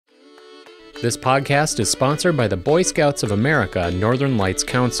This podcast is sponsored by the Boy Scouts of America Northern Lights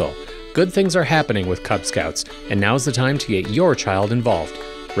Council. Good things are happening with Cub Scouts, and now's the time to get your child involved.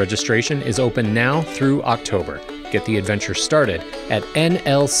 Registration is open now through October. Get the adventure started at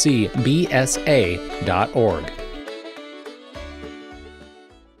nlcbsa.org.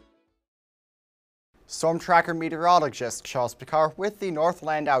 Storm Tracker meteorologist Charles Picard with the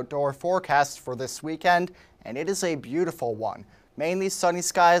Northland outdoor forecast for this weekend, and it is a beautiful one. Mainly sunny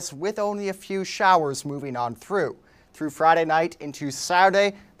skies with only a few showers moving on through. Through Friday night into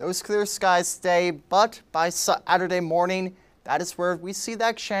Saturday, those clear skies stay, but by Saturday morning, that is where we see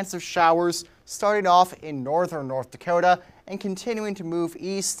that chance of showers starting off in northern North Dakota and continuing to move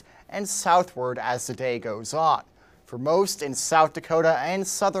east and southward as the day goes on. For most in South Dakota and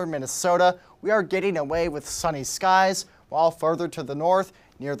southern Minnesota, we are getting away with sunny skies, while further to the north,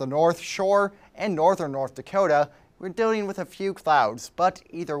 near the North Shore and northern North Dakota, we're dealing with a few clouds, but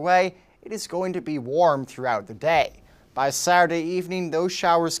either way, it is going to be warm throughout the day. By Saturday evening, those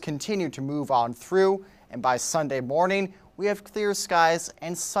showers continue to move on through, and by Sunday morning, we have clear skies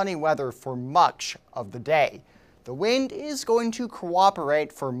and sunny weather for much of the day. The wind is going to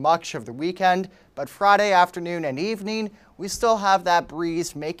cooperate for much of the weekend, but Friday afternoon and evening, we still have that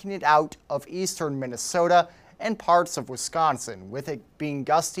breeze making it out of eastern Minnesota and parts of Wisconsin, with it being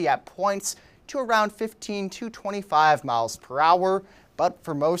gusty at points to around 15 to 25 miles per hour, but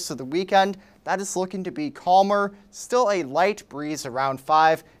for most of the weekend, that is looking to be calmer, still a light breeze around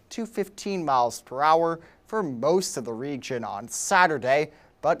 5 to 15 miles per hour for most of the region on Saturday,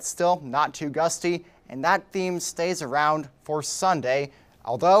 but still not too gusty, and that theme stays around for Sunday,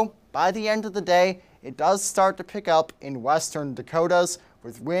 although by the end of the day, it does start to pick up in western Dakotas,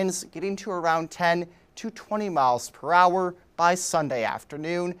 with winds getting to around 10 to 20 miles per hour by Sunday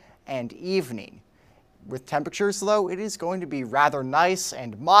afternoon and evening. With temperatures, though, it is going to be rather nice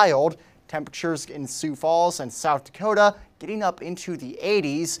and mild. Temperatures in Sioux Falls and South Dakota getting up into the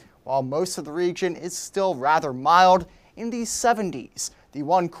 80s, while most of the region is still rather mild in the 70s. The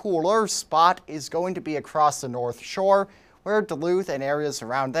one cooler spot is going to be across the North Shore, where Duluth and areas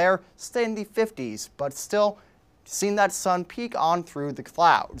around there stay in the 50s, but still seeing that sun peek on through the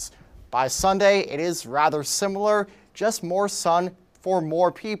clouds. By Sunday, it is rather similar, just more sun for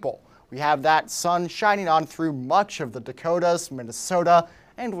more people. We have that sun shining on through much of the Dakotas, Minnesota,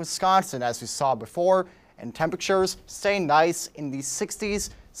 and Wisconsin as we saw before, and temperatures staying nice in the 60s,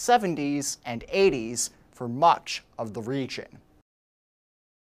 70s, and 80s for much of the region.